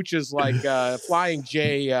through coaches like Flying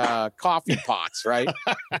J coffee pots, right?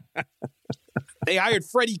 They hired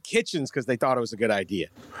Freddie Kitchens because they thought it was a good idea.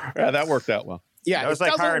 Yeah, that worked out well. Yeah, it was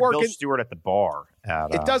like hiring Bill Stewart at the bar.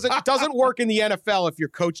 It doesn't work in the NFL if your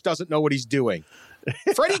coach doesn't know what he's doing.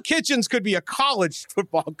 Freddie Kitchens could be a college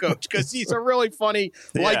football coach because he's a really funny,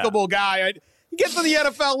 likable guy. You get to the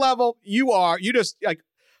NFL level, you just like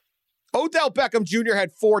Odell Beckham Jr.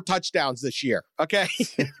 had 4 touchdowns this year. Okay,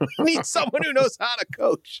 you need someone who knows how to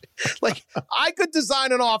coach. Like, I could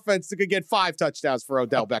design an offense that could get 5 touchdowns for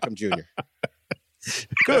Odell Beckham Jr.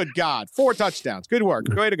 Good God, 4 touchdowns. Good work.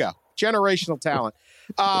 Way to go. Generational talent.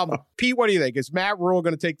 Pete, what do you think? Is Matt Rule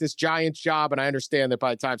going to take this Giants job? And I understand that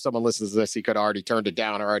by the time someone listens to this, he could have already turned it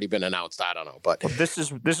down or already been announced. I don't know. But this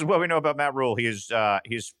is what we know about Matt Rule. He's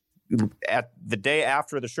at the day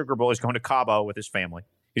after the Sugar Bowl, he's going to Cabo with his family.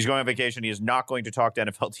 He's going on vacation. He is not going to talk to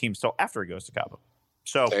NFL teams till after he goes to Cabo.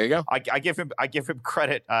 So there you go. I give him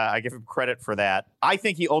credit. I give him credit for that. I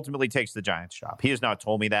think he ultimately takes the Giants job. He has not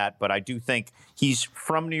told me that, but I do think he's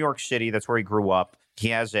from New York City. That's where he grew up. He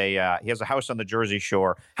has a house on the Jersey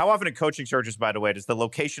Shore. How often in coaching searches, by the way, does the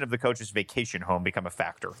location of the coach's vacation home become a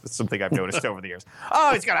factor? That's something I've noticed over the years.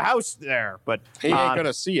 Oh, he's got a house there, but he ain't going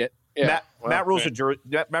to see it. Yeah. Matt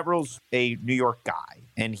Rule's a New York guy,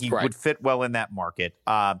 and he would fit well in that market.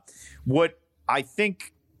 What I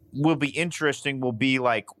think will be interesting will be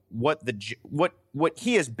like what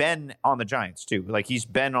he has been on the Giants too. Like, he's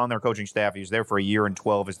been on their coaching staff. He was there for a year and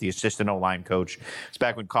 12 as the assistant O-line coach. It's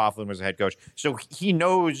back when Coughlin was the head coach. So he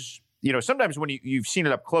knows, sometimes when you've seen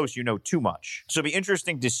it up close, you know too much. So it'll be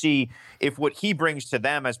interesting to see if what he brings to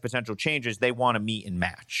them as potential changes, they want to meet and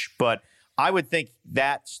match. But I would think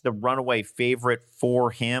that's the runaway favorite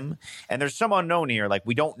for him. And there's some unknown here. Like,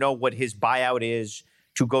 we don't know what his buyout is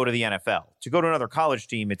to go to the NFL. To go to another college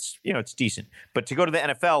team, it's decent. But to go to the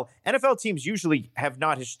NFL teams usually have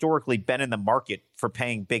not historically been in the market for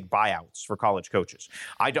paying big buyouts for college coaches.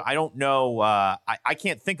 I don't know. I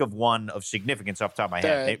can't think of one of significance off the top of my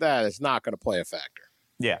head. That is not going to play a factor.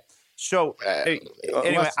 Yeah. So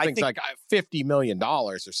anyway, I think like $50 million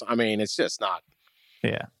or something. I mean, it's just not.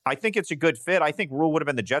 Yeah. I think it's a good fit. I think Rule would have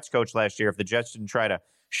been the Jets coach last year if the Jets didn't try to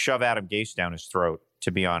shove Adam Gase down his throat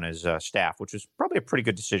to be on his staff, which was probably a pretty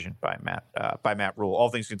good decision by Matt Rule, all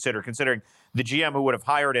things considered, considering the GM who would have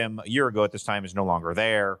hired him a year ago at this time is no longer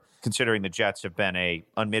there, considering the Jets have been a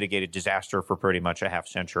unmitigated disaster for pretty much a half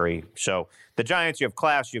century. So the Giants, you have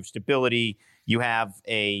class, you have stability, you have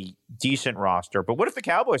a decent roster. But what if the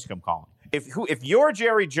Cowboys come calling? If you're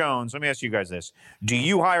Jerry Jones, let me ask you guys this. Do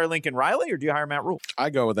you hire Lincoln Riley or do you hire Matt Rule? I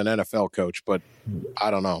go with an NFL coach, but I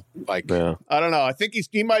don't know. I don't know. I think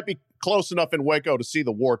he might be close enough in Waco to see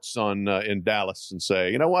the warts in Dallas and say,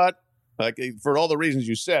 you know what? Like, for all the reasons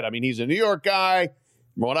you said, I mean, he's a New York guy.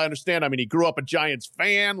 From what I understand, I mean, he grew up a Giants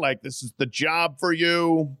fan. Like, this is the job for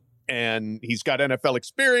you. And he's got NFL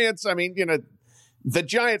experience. I mean, the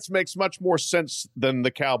Giants makes much more sense than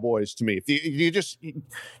the Cowboys to me. If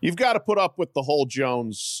you've got to put up with the whole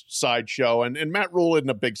Jones sideshow, and Matt Rule isn't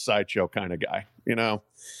a big sideshow kind of guy.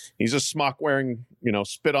 He's a smock wearing,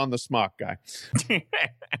 spit on the smock guy.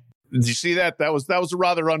 Did you see that? That was a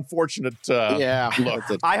rather unfortunate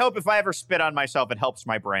look. I hope if I ever spit on myself, it helps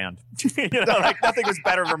my brand. Like, nothing was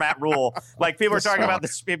better for Matt Rule. Like, people are talking about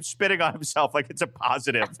him spitting on himself like it's a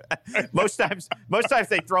positive. Most times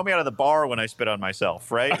they throw me out of the bar when I spit on myself,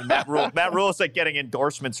 right? And Matt Rule is like getting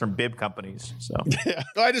endorsements from bib companies. So yeah.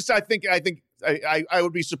 I think I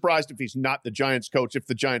would be surprised if he's not the Giants coach if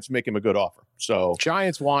the Giants make him a good offer. So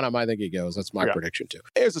Giants want him. I think he goes. That's my prediction too.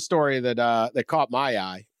 Here's a story that caught my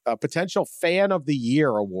eye. A potential Fan of the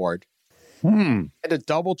Year award. I had to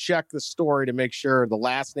double check the story to make sure the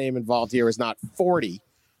last name involved here is not 40.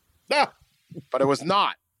 But it was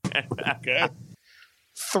not. Okay.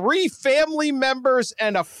 3 family members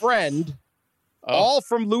and a friend, all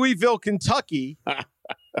from Louisville, Kentucky.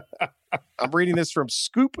 I'm reading this from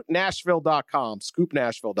scoopnashville.com.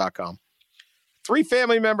 Scoopnashville.com. 3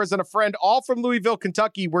 family members and a friend, all from Louisville,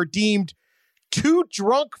 Kentucky, were deemed too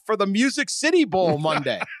drunk for the Music City Bowl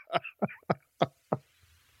Monday.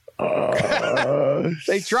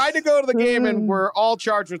 They tried to go to the game and were all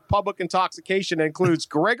charged with public intoxication. It includes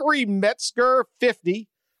Gregory Metzger, 50,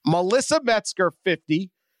 Melissa Metzger, 50,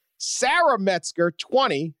 Sarah Metzger,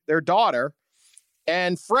 20, their daughter,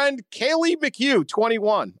 and friend Kaylee McHugh,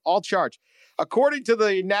 21, all charged. According to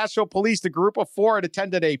the Nashville Police, the group of 4 had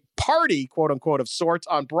attended a party, quote unquote, of sorts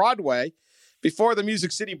on Broadway before the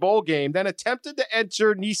Music City Bowl game, then attempted to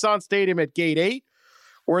enter Nissan Stadium at Gate 8,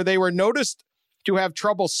 where they were noticed to have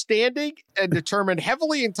trouble standing and determined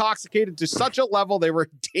heavily intoxicated to such a level they were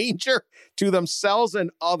a danger to themselves and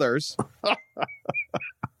others.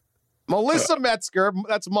 Melissa Metzger,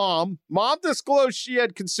 that's mom. Mom disclosed she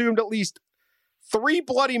had consumed at least 3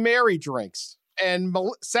 Bloody Mary drinks. And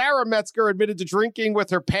Sarah Metzger admitted to drinking with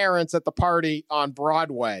her parents at the party on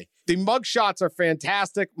Broadway. The mugshots are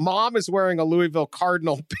fantastic. Mom is wearing a Louisville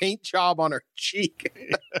Cardinal paint job on her cheek.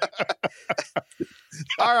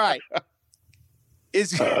 All right.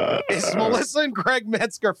 Is Melissa and Greg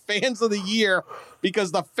Metzger fans of the year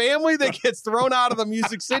because the family that gets thrown out of the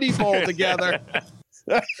Music City Bowl together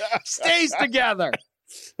stays together?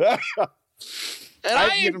 And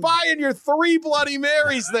I ain't buying your 3 Bloody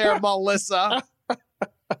Marys there, Melissa.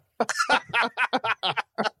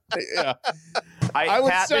 Yeah. I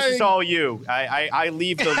would Pat, say, this is all you. I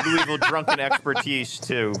leave the Louisville drunken expertise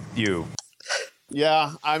to you.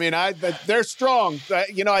 Yeah, I mean, they're strong.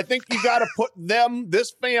 I think you got to put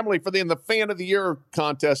this family in the Fan of the Year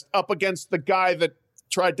contest up against the guy that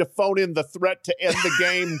tried to phone in the threat to end the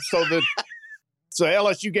game so the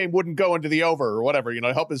LSU game wouldn't go into the over or whatever,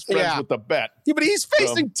 help his friends with the bet. Yeah, but he's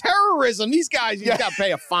facing terrorism. These guys, he's got to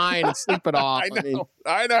pay a fine and sleep it off.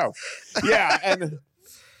 I know. Yeah, and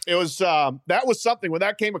it was that was something. When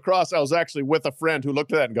that came across, I was actually with a friend who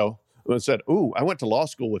looked at that and said, "Ooh, I went to law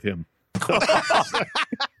school with him."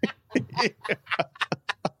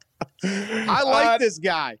 I like this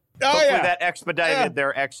guy. Hopefully that expedited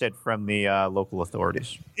their exit from the local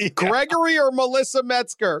authorities. Gregory or Melissa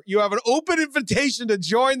Metzger, you have an open invitation to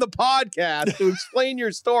join the podcast to explain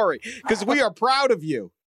your story because we are proud of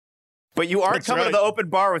you. But you aren't coming to the open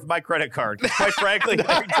bar with my credit card. Quite frankly,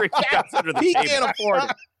 every drink you got under the he table. Can't afford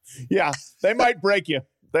it. Yeah, they might break you.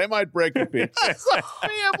 They might break you, Pete. That's a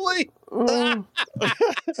family.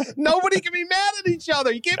 Nobody can be mad at each other.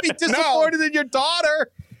 You can't be disappointed in your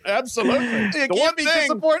daughter. Absolutely. You can't be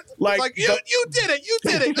disappointed. Like you did it. You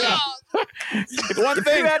did it. The one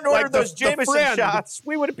thing, if you hadn't ordered those Jameson shots,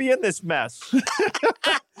 we would be in this mess.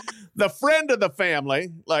 The friend of the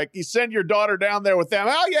family, you send your daughter down there with them.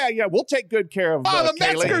 Oh, yeah, we'll take good care of the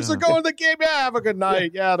Metzgers are going to the game. Yeah, have a good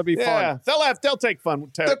night. Yeah, it'll be fun. They'll take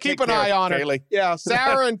fun. They'll keep an eye on her. Yeah,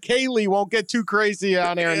 Sarah and Kaylee won't get too crazy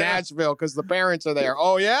on there in Nashville because the parents are there.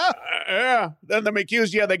 Oh, yeah? Yeah. Then the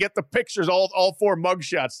McHughes, they get the pictures, all 4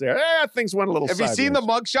 mugshots there. Things went a little sideways. Have you seen the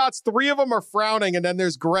mugshots? 3 of them are frowning, and then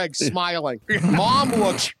there's Greg smiling. Mom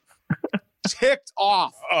looks ticked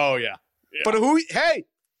off. Oh, yeah. But hey,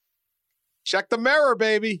 check the mirror,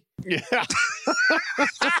 baby. Yeah.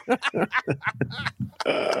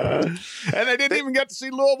 And they didn't even get to see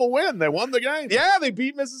Louisville win. They won the game. Yeah, they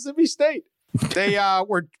beat Mississippi State. They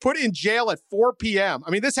were put in jail at 4 p.m.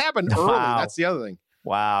 I mean, this happened early. That's the other thing.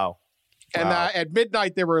 Wow. And at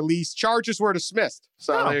midnight, they were released. Charges were dismissed.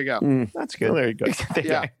 So there you go. That's good. Well, there you go.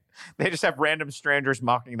 They just have random strangers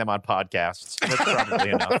mocking them on podcasts. That's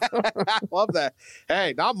probably enough. I love that.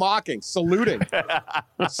 Hey, not mocking, saluting.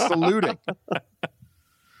 Saluting.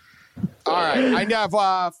 All right. I have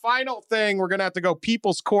a final thing. We're going to have to go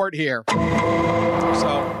people's court here.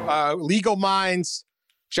 So, Legal Minds,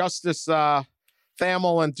 Justice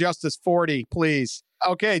Thamel and Justice Forty, please.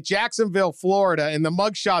 Okay, Jacksonville, Florida, and the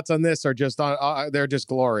mugshots on this are just they're just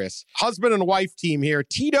glorious. Husband and wife team here,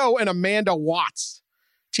 Tito and Amanda Watts.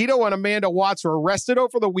 Tito and Amanda Watts were arrested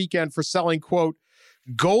over the weekend for selling, quote,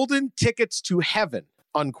 golden tickets to heaven,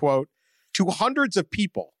 unquote, to hundreds of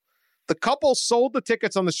people. The couple sold the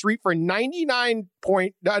tickets on the street for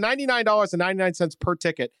 $99.99 per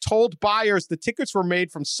ticket, told buyers the tickets were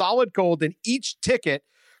made from solid gold, and each ticket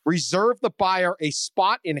reserved the buyer a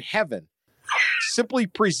spot in heaven. Simply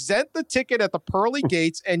present the ticket at the pearly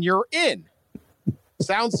gates and you're in.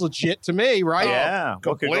 Sounds legit to me, right? Yeah.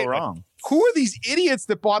 What could go wrong? Who are these idiots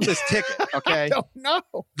that bought this ticket? Okay. I don't know.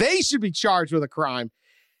 They should be charged with a crime.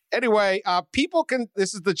 Anyway,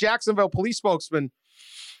 this is the Jacksonville police spokesman.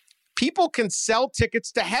 People can sell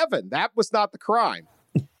tickets to heaven. That was not the crime.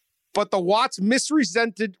 But the Watts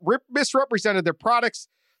misrepresented their products.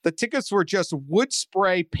 The tickets were just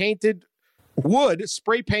spray painted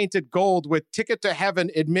gold with "Ticket to Heaven,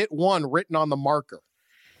 Admit One" written on the marker.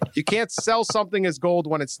 You can't sell something as gold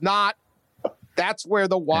when it's not. That's where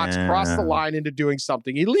the Watts crossed the line into doing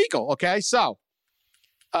something illegal. Okay, so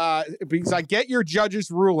because I get your judge's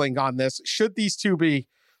ruling on this, should these two be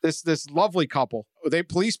this lovely couple?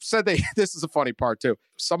 Police said this is a funny part too.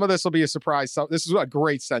 Some of this will be a surprise. This is a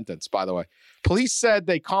great sentence, by the way. Police said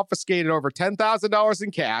they confiscated over $10,000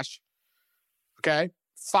 in cash. Okay,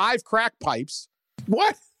 5 crack pipes.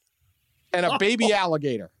 What? And a baby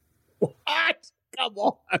alligator. What? Come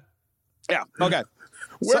on. Yeah. Okay.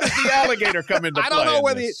 Where does the alligator come into play? I don't know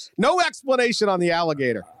where this? no explanation on the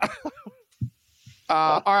alligator.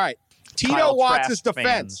 All right. Tito Kyle Watts' Trask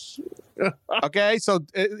defense. Okay, so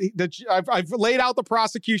I've laid out the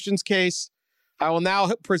prosecution's case. I will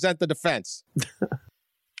now present the defense.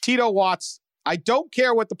 Tito Watts, I don't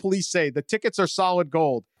care what the police say. The tickets are solid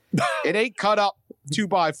gold. It ain't cut up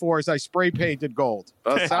 2x4s. I spray painted gold.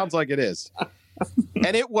 Sounds like it is.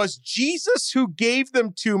 And it was Jesus who gave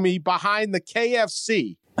them to me behind the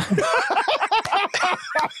KFC.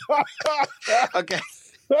 Okay.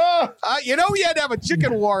 You know we had to have a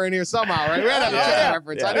chicken war in here somehow, right? We had to have a chicken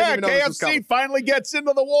reference. I didn't even know this was coming. KFC finally gets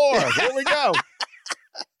into the war. Here we go.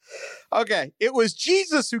 Okay. It was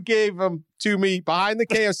Jesus who gave them to me behind the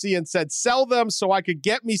KFC and said, sell them so I could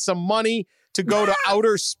get me some money to go to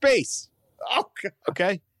outer space.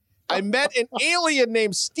 Okay. I met an alien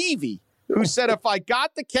named Stevie who said if I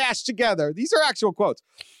got the cash together, these are actual quotes.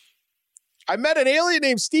 I met an alien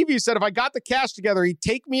named Stevie who said if I got the cash together, he'd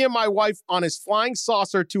take me and my wife on his flying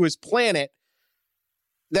saucer to his planet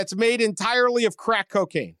that's made entirely of crack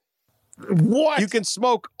cocaine. What? You can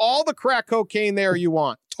smoke all the crack cocaine there you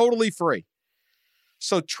want, totally free.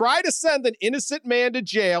 So try to send an innocent man to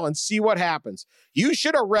jail and see what happens. You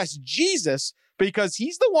should arrest Jesus because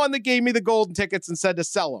he's the one that gave me the golden tickets and said to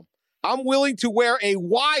sell them. I'm willing to wear a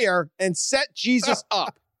wire and set Jesus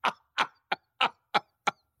up.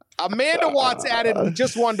 Amanda Watts added, we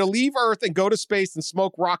just wanted to leave Earth and go to space and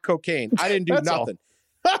smoke rock cocaine. I didn't do nothing.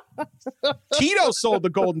 Tito sold the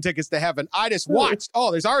golden tickets to heaven. I just watched.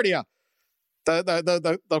 Oh, there's already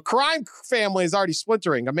the crime family is already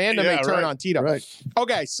splintering. Amanda may turn on Tito. Right.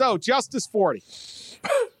 Okay, so Justice 40.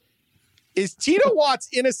 Is Tito Watts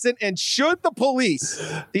innocent, and should the police,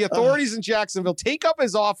 the authorities in Jacksonville, take up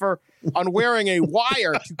his offer on wearing a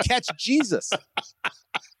wire to catch Jesus?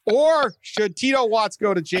 Or should Tito Watts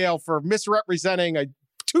go to jail for misrepresenting a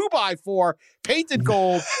 2x4 painted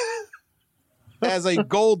gold as a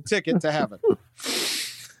gold ticket to heaven?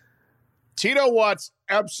 Tito Watts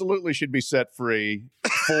absolutely should be set free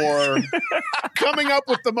for coming up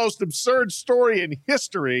with the most absurd story in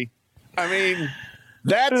history. I mean,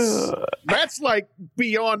 that's like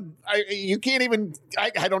beyond. You can't even.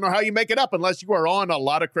 I don't know how you make it up unless you are on a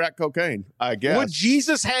lot of crack cocaine, I guess. Would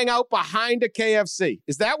Jesus hang out behind a KFC?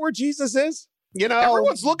 Is that where Jesus is? You know,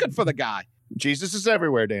 Everyone's looking for the guy. Jesus is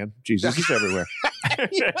everywhere, Dan. Jesus is everywhere.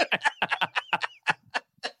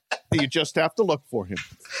 You just have to look for him.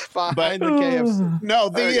 Behind the KFC. No,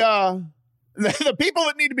 the people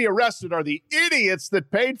that need to be arrested are the idiots that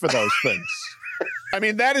paid for those things. I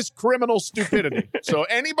mean, that is criminal stupidity. So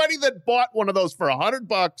anybody that bought one of those for $100,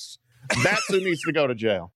 that's who needs to go to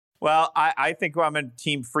jail. Well, I think I'm in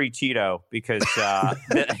Team Free Tito because,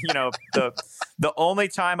 the only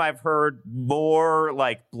time I've heard more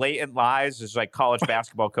like blatant lies is like college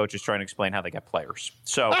basketball coaches trying to explain how they get players.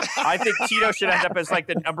 So I think Tito should end up as like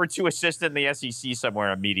the number 2 assistant in the SEC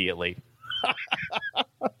somewhere immediately.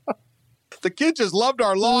 The kid just loved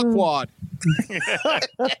our law quad.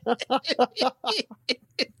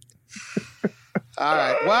 All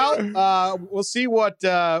right. Well, we'll see what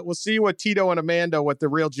Tito and Amanda, what the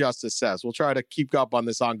real justice says. We'll try to keep up on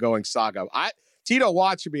this ongoing saga. Tito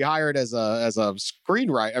Watts should be hired as a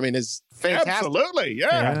screenwriter. I mean, is fantastic. Absolutely,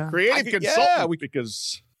 yeah. Creative consultant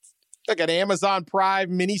because like an Amazon Prime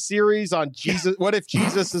miniseries on Jesus. What if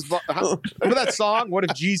Jesus is? Remember that song? What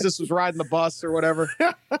if Jesus was riding the bus or whatever?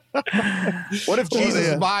 What if Jesus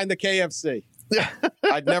is behind the KFC?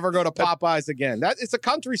 I'd never go to Popeyes again. It's a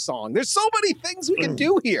country song. There's so many things we can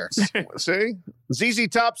do here. See? ZZ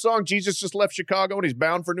Top song, Jesus just left Chicago and he's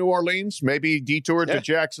bound for New Orleans. Maybe he detoured to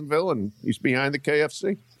Jacksonville and he's behind the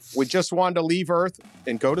KFC. We just wanted to leave Earth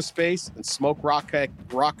and go to space and smoke rock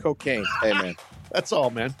cocaine. Hey, man. That's all,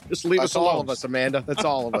 man. Just leave us alone. That's all of us, Amanda. That's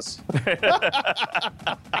all of us.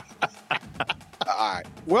 All right.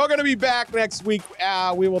 We're going to be back next week.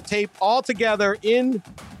 We will tape all together in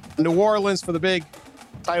New Orleans for the big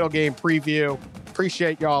title game preview.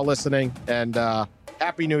 Appreciate y'all listening, and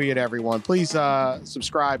Happy New Year to everyone. Please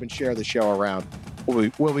subscribe and share the show around.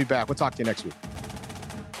 We'll be back. We'll talk to you next week.